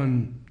chapter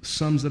 1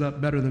 sums it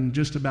up better than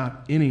just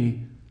about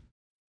any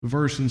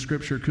verse in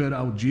Scripture could.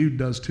 Oh, Jude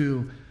does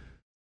too.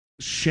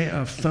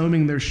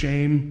 Foaming their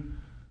shame,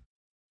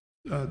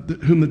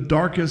 whom the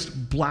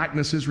darkest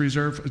blackness is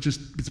reserved.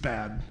 It's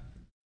bad.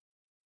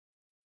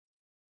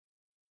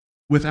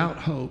 Without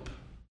hope,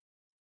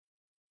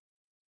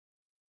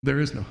 there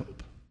is no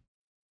hope.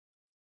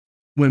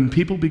 When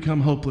people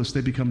become hopeless,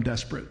 they become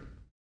desperate.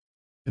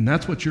 And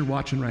that's what you're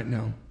watching right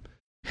now.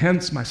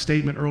 Hence my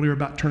statement earlier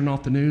about turning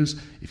off the news.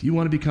 If you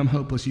want to become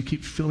hopeless, you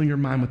keep filling your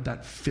mind with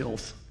that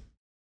filth.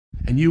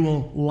 And you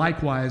will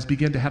likewise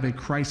begin to have a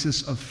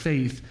crisis of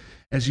faith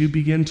as you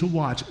begin to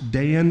watch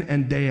day in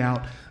and day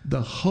out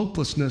the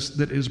hopelessness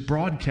that is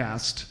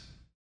broadcast,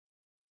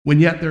 when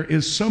yet there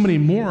is so many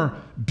more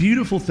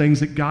beautiful things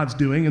that God's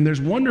doing, and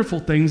there's wonderful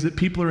things that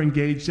people are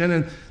engaged in,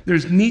 and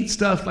there's neat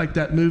stuff like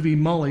that movie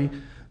Mully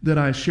that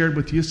I shared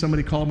with you.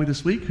 Somebody called me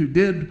this week who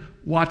did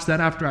watch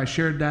that after I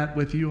shared that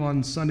with you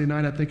on Sunday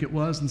night, I think it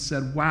was, and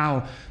said,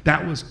 wow,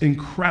 that was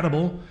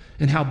incredible,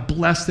 and how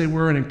blessed they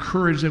were and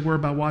encouraged they were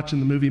by watching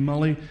the movie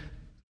Mully.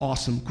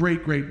 Awesome.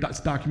 Great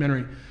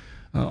documentary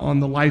on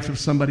the life of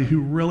somebody who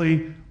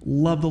really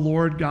loved the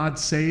Lord, God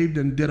saved,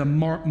 and did a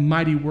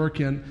mighty work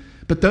in.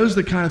 But those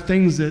are the kind of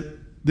things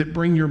that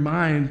bring your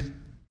mind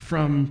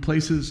from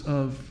places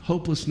of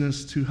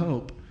hopelessness to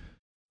hope.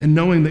 And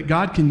knowing that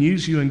God can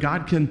use you and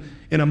God can,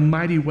 in a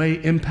mighty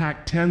way,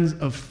 impact tens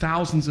of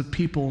thousands of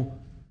people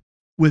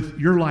with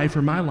your life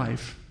or my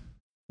life.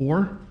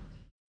 Or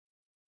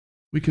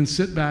we can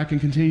sit back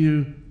and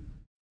continue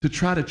to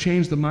try to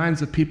change the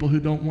minds of people who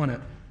don't want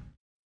it.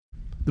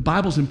 The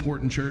Bible's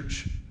important,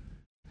 church.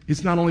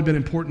 It's not only been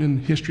important in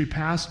history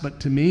past, but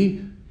to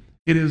me,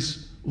 it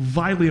is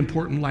vitally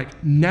important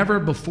like never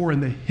before in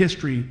the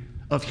history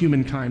of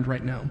humankind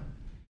right now.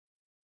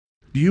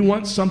 Do you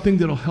want something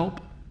that'll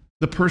help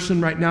the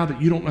person right now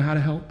that you don't know how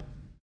to help?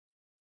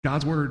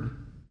 God's Word.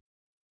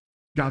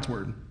 God's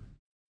Word.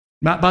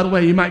 By the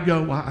way, you might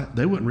go, well,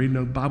 they wouldn't read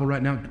no Bible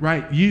right now.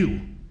 Right,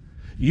 you.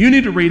 You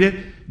need to read it.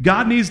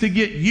 God needs to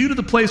get you to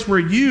the place where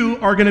you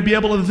are going to be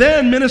able to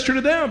then minister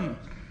to them.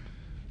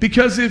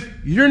 Because if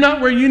you're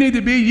not where you need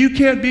to be, you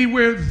can't be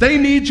where they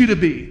need you to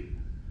be.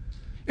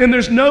 And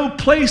there's no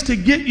place to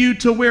get you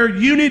to where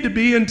you need to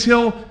be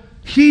until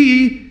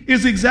He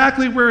is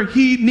exactly where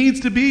He needs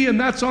to be, and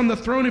that's on the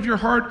throne of your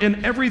heart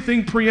and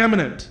everything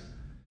preeminent.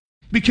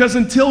 Because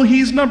until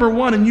He's number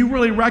one and you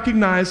really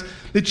recognize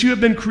that you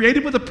have been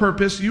created with a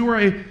purpose, you are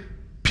a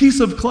piece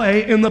of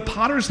clay in the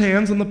potter's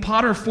hands, and the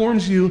potter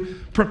forms you,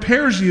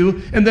 prepares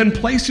you, and then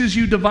places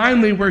you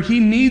divinely where He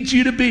needs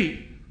you to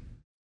be.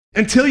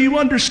 Until you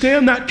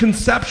understand that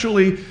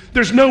conceptually,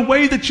 there's no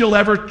way that you'll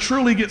ever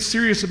truly get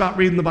serious about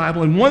reading the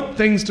Bible and want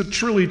things to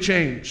truly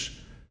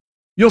change.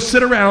 You'll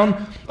sit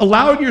around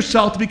allowing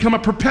yourself to become a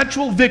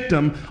perpetual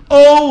victim.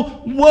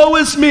 Oh, woe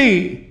is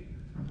me.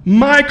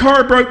 My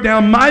car broke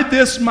down, my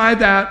this, my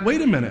that.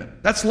 Wait a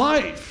minute, that's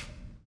life.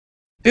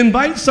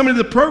 Invite somebody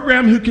to the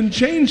program who can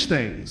change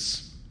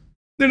things.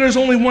 Then there's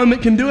only one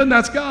that can do it, and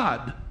that's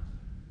God.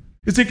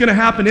 Is it going to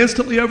happen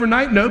instantly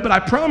overnight? No, but I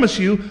promise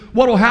you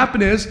what will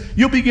happen is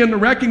you'll begin to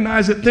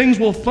recognize that things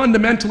will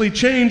fundamentally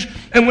change,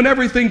 and when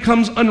everything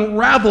comes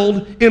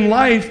unraveled in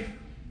life,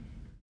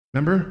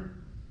 remember,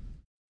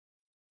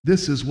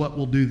 this is what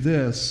will do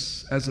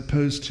this as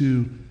opposed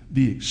to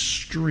the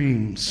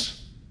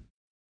extremes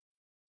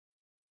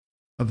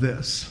of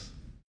this.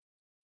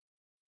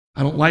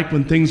 I don't like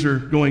when things are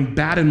going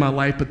bad in my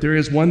life, but there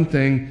is one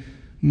thing,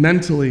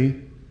 mentally,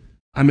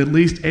 I'm at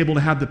least able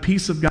to have the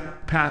peace of God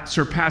that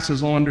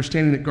surpasses all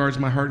understanding that guards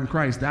my heart in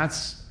Christ.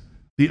 That's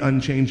the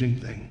unchanging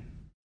thing.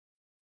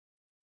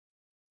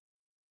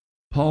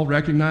 Paul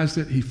recognized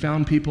it. He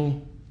found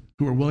people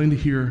who were willing to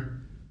hear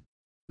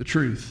the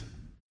truth.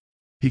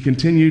 He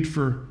continued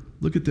for,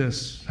 look at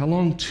this, how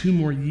long? 2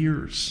 more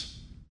years.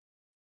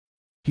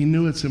 He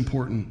knew it's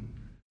important.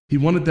 He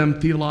wanted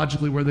them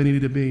theologically where they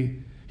needed to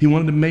be. He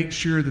wanted to make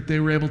sure that they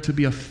were able to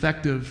be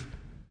effective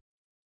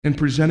in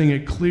presenting a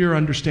clear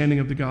understanding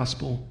of the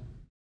gospel.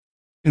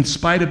 In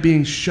spite of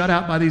being shut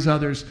out by these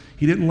others,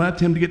 he didn't let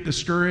them to get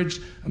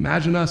discouraged.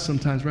 Imagine us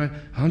sometimes, right?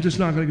 I'm just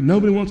not going to,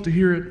 nobody wants to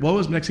hear it. Woe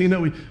is, next thing you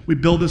know, we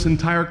build this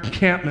entire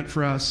encampment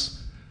for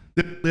us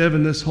that live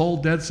in this whole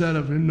dead set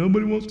of, and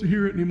nobody wants to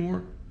hear it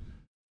anymore.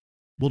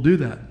 We'll do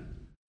that.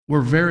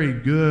 We're very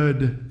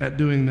good at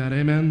doing that,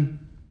 amen?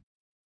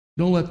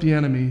 Don't let the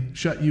enemy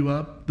shut you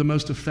up the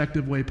most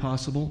effective way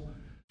possible,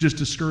 just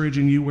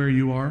discouraging you where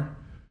you are,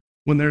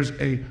 when there's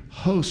a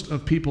host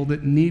of people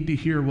that need to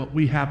hear what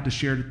we have to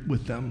share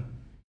with them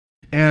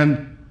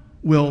and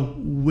will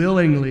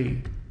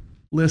willingly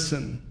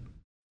listen.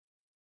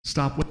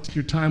 Stop wasting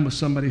your time with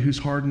somebody who's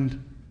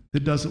hardened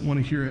that doesn't want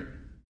to hear it.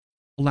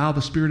 Allow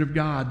the Spirit of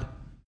God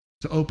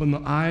to open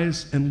the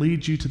eyes and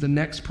lead you to the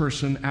next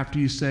person after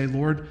you say,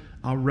 Lord,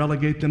 I'll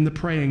relegate them to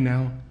praying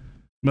now.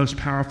 Most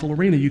powerful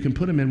arena you can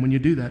put them in when you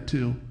do that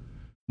too.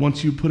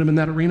 Once you put them in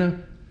that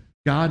arena,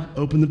 God,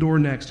 open the door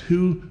next.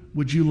 Who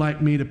would you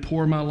like me to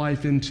pour my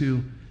life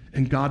into?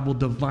 And God will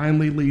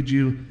divinely lead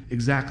you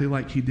exactly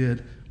like He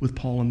did with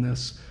Paul in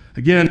this.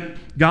 Again,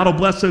 God will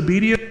bless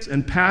obedience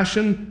and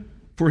passion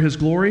for His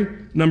glory.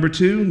 Number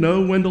 2,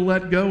 know when to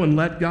let go and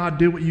let God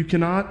do what you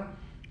cannot.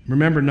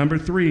 Remember, number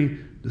 3,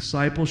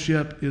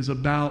 discipleship is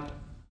about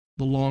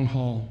the long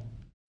haul.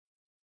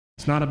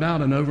 It's not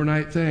about an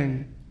overnight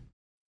thing.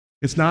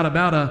 It's not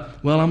about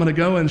I'm going to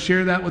go and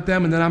share that with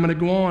them, and then I'm going to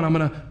go on.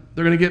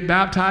 They're going to get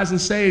baptized and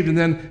saved, and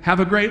then have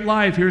a great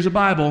life. Here's a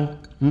Bible.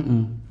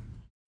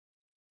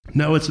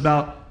 No, it's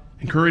about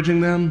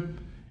encouraging them.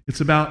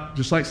 It's about,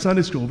 just like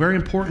Sunday school, very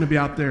important to be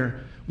out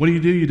there. What do?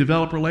 You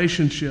develop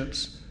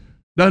relationships.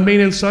 Doesn't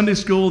mean in Sunday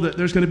school that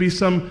there's going to be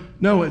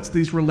no, it's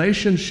these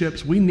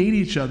relationships. We need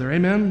each other,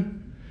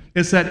 amen?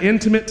 It's that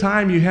intimate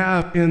time you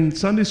have in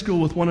Sunday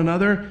school with one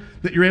another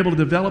that you're able to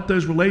develop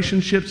those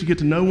relationships. You get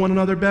to know one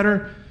another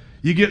better.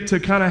 You get to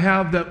kind of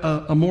have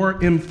a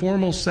more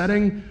informal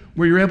setting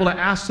where you're able to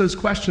ask those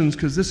questions,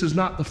 because this is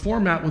not the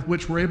format with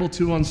which we're able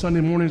to on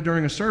Sunday mornings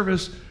during a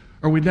service,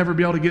 or we'd never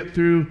be able to get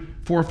through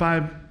 4 or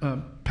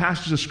 5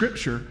 passages of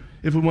Scripture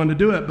if we wanted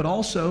to do it. But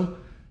also,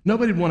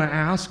 nobody would want to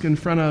ask in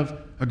front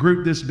of a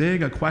group this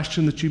big a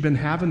question that you've been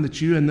having,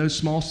 that you in those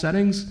small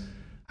settings.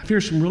 I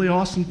hear some really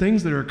awesome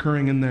things that are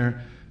occurring in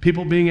there.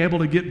 People being able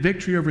to get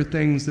victory over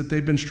things that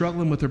they've been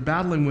struggling with or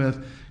battling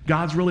with.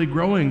 God's really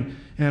growing.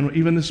 And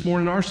even this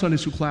morning in our Sunday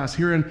school class,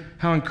 hearing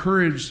how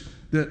encouraged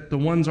that the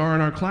ones are in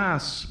our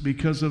class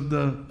because of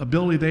the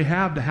ability they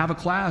have to have a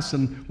class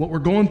and what we're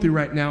going through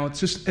right now.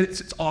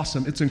 It's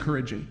awesome. It's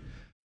encouraging.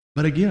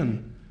 But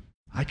again,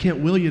 I can't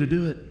will you to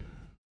do it.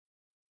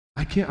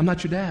 I'm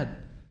not your dad.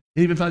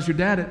 And even if I was your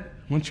dad,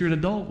 once you're an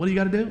adult, what do you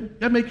got to do? You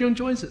got to make your own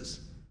choices.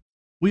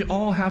 We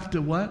all have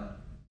to what?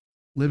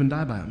 live and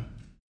die by them.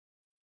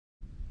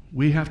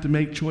 We have to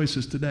make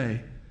choices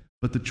today,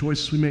 but the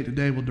choices we make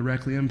today will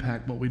directly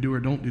impact what we do or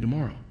don't do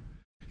tomorrow.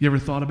 You ever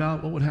thought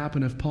about what would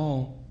happen if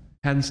Paul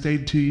hadn't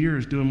stayed 2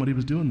 years doing what he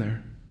was doing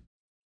there?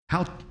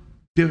 How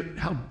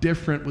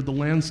different would the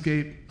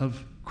landscape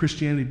of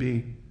Christianity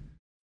be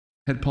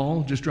had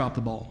Paul just dropped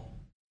the ball?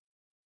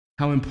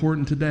 How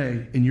important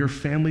today in your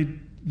family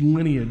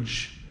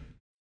lineage,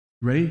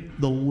 ready?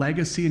 The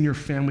legacy in your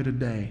family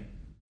today.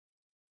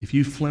 If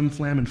you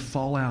flim-flam and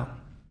fall out,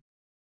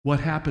 what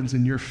happens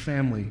in your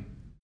family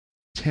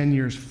 10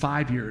 years,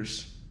 5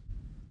 years,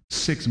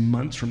 6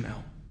 months from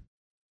now?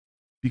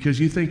 Because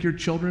you think your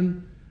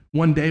children,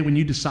 one day when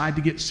you decide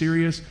to get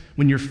serious,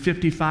 when you're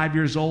 55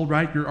 years old,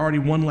 right, you're already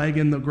one leg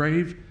in the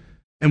grave,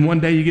 and one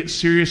day you get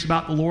serious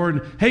about the Lord,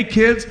 and, hey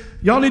kids,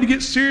 y'all need to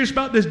get serious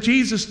about this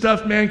Jesus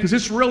stuff, man, because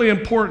it's really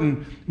important.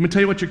 I'm going to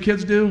tell you what your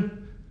kids do.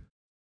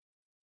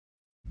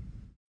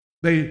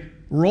 They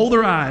roll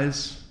their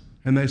eyes,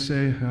 and they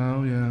say,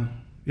 oh yeah.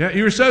 Yeah,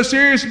 you were so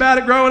serious about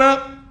it growing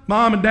up,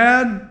 Mom and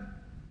Dad?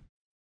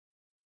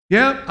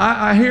 Yep,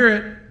 I hear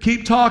it.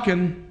 Keep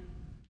talking.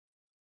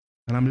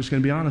 And I'm just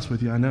going to be honest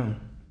with you, I know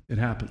it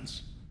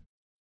happens.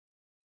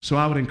 So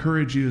I would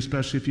encourage you,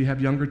 especially if you have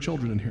younger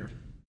children in here,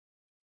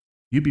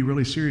 you be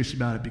really serious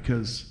about it,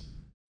 because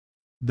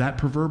that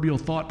proverbial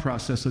thought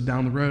process of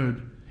down the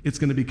road, it's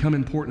going to become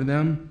important to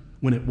them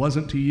when it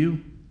wasn't to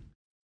you.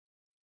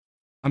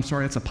 I'm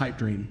sorry, it's a pipe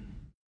dream.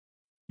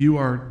 You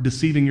are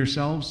deceiving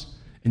yourselves,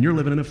 and you're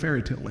living in a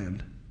fairy tale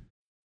land.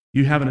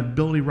 You have an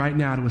ability right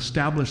now to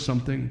establish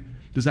something.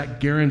 Does that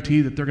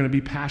guarantee that they're going to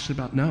be passionate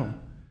about? No.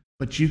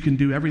 But you can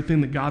do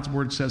everything that God's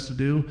word says to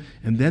do,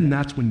 and then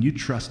that's when you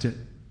trust it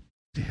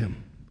to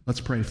him.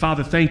 Let's pray.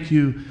 Father, thank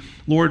you,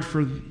 Lord,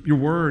 for your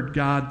word,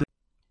 God.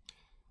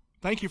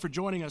 Thank you for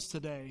joining us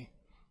today.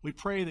 We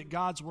pray that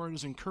God's word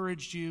has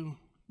encouraged you.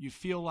 You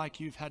feel like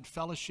you've had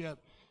fellowship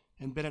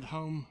and been at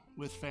home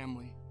with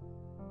family.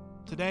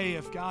 Today,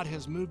 if God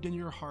has moved in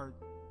your heart,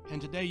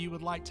 and today you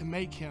would like to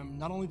make him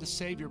not only the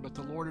Savior, but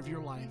the Lord of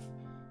your life,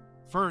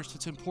 first,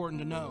 it's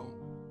important to know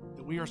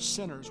that we are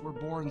sinners. We're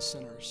born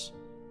sinners.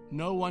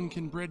 No one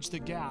can bridge the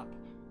gap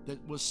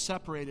that was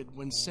separated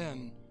when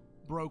sin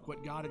broke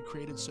what God had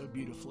created so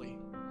beautifully.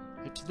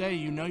 If today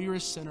you know you're a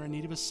sinner in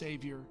need of a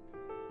Savior,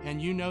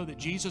 and you know that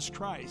Jesus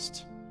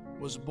Christ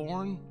was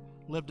born,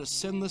 lived a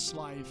sinless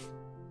life,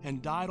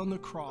 and died on the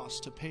cross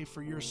to pay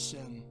for your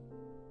sin,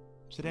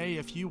 today,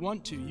 if you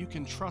want to, you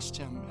can trust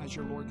him as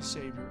your Lord and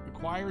Savior. It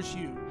requires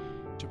you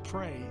to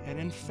pray and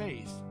in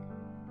faith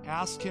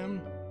ask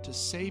him to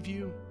save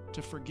you,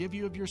 to forgive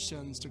you of your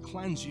sins, to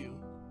cleanse you,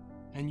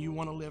 and you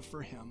want to live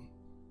for him.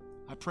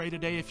 I pray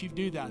today, if you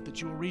do that, that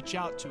you will reach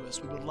out to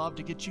us. We would love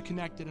to get you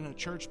connected in a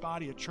church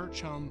body, a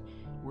church home,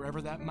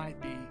 wherever that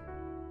might be,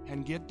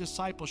 and get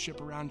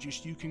discipleship around you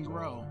so you can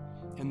grow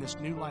in this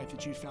new life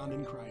that you found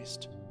in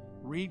Christ.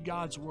 Read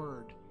God's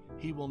word.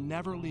 He will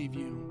never leave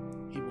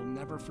you. He will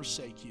never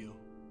forsake you.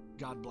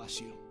 God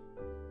bless you.